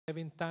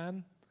Kevin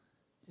Tan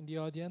in the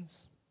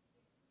audience.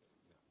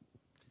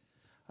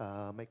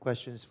 My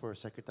question is for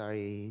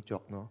Secretary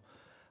Diokno.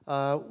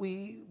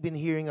 We've been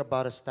hearing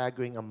about a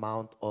staggering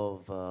amount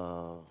of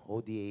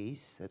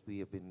ODAs that we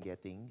have been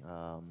getting.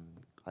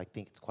 I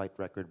think it's quite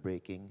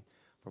record-breaking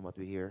from what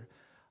we hear.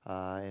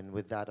 And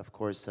with that, of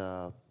course,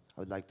 I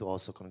would like to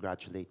also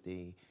congratulate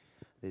the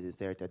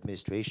Duterte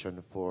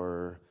administration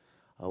for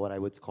what I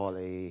would call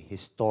a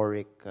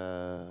historic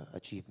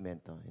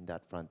achievement in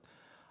that front.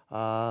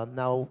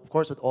 Now, of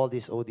course, with all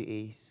these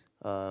ODAs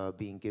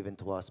being given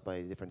to us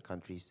by different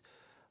countries,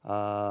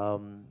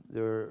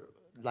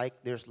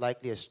 there's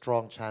likely a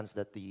strong chance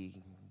that the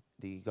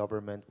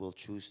government will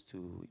choose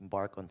to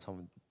embark on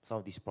some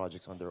of these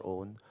projects on their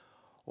own,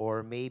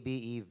 or maybe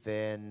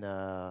even,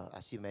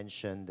 as you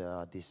mentioned,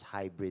 this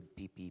hybrid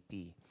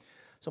PPP.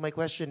 So my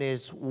question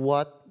is,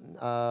 what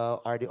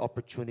are the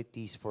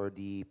opportunities for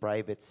the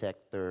private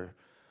sector?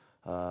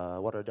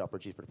 What are the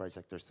opportunities for the private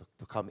sectors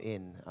to come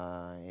in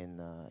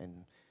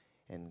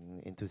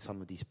into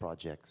some of these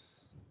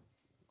projects?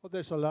 Well,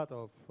 there's a lot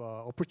of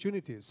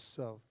opportunities.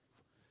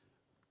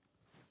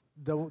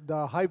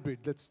 The hybrid,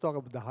 let's talk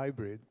about the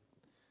hybrid.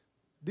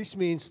 This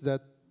means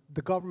that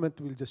the government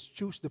will just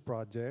choose the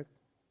project,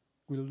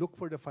 will look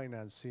for the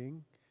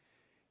financing,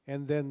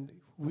 and then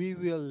we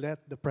will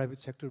let the private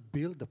sector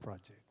build the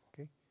project.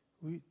 Okay?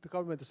 The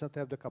government does not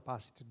have the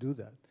capacity to do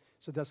that.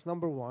 So that's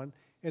number one.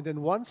 And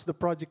then once the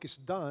project is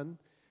done,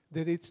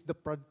 then it's the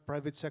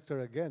private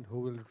sector again who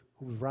will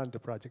run the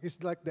project.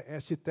 It's like the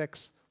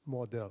ECTEX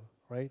model,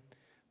 right?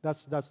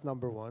 That's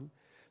number one.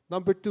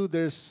 Number two,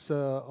 there's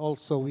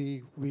also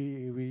we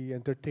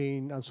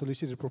entertain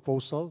unsolicited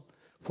proposal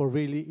for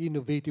really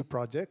innovative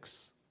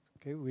projects.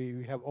 Okay,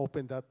 we have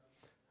opened that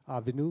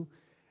avenue.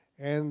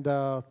 And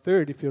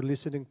third, if you're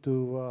listening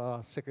to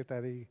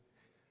Secretary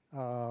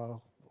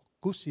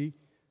Kusi,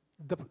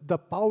 the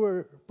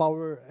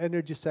power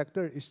energy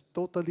sector is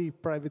totally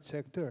private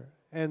sector,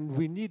 and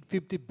we need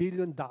 $50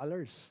 billion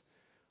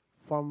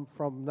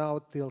from now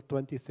till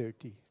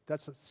 2030.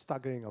 That's a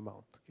staggering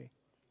amount. Okay.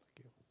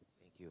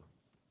 Thank you.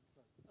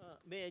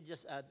 May I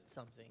just add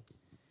something?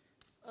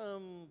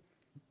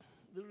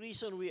 The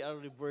reason we are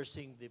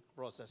reversing the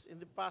process, in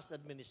the past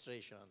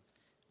administration,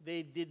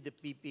 they did the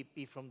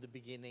PPP from the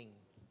beginning.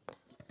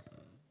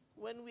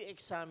 When we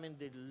examined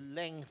the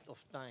length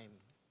of time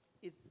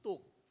it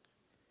took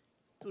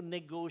to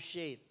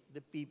negotiate the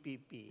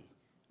PPP,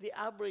 the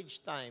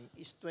average time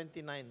is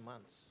 29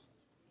 months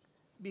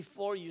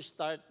before you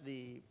start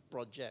the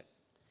project.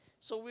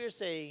 So we're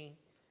saying,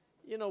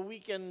 you know, we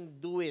can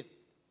do it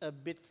a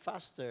bit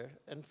faster,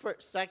 and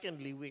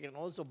secondly, we can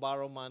also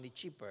borrow money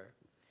cheaper,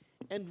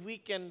 and we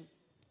can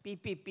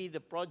PPP the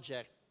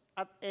project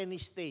at any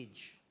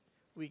stage.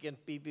 We can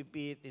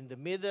PPP it in the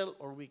middle,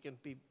 or we can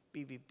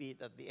PPP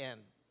it at the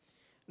end.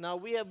 Now,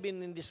 we have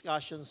been in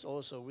discussions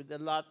also with a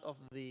lot of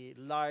the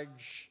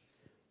large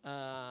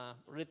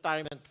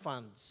retirement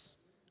funds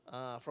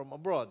from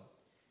abroad.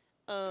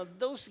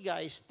 Those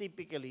guys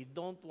typically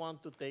don't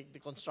want to take the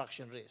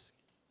construction risk.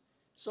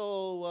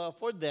 So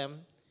for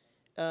them,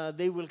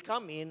 they will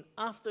come in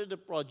after the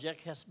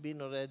project has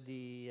been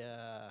already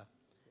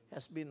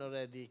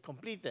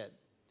completed.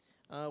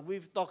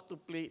 We've talked to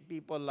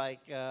people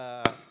like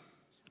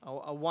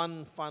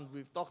one fund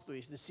we've talked to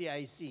is the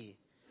CIC,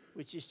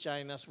 which is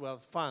China's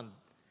wealth fund.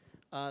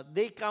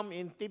 They come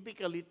in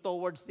typically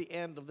towards the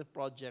end of the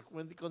project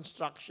when the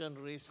construction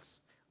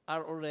risks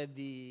are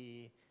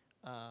already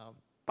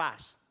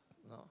passed.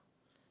 No?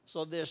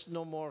 So there's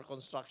no more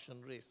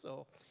construction risk.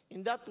 So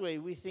in that way,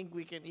 we think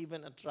we can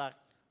even attract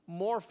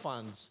more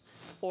funds,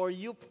 or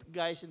you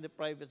guys in the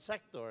private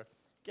sector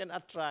can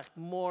attract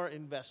more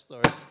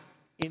investors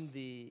in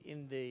the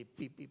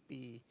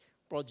PPP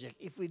project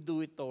if we do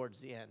it towards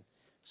the end.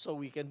 So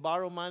we can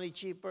borrow money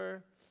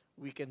cheaper,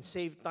 we can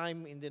save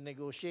time in the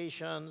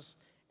negotiations,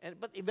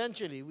 but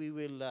eventually we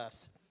will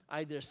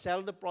either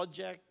sell the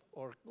project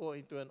or go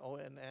into an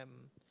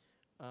O&M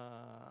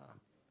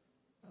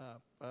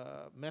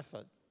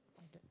method.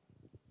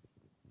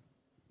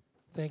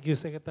 Thank you,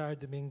 Secretary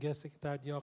Dominguez, Secretary Diokno.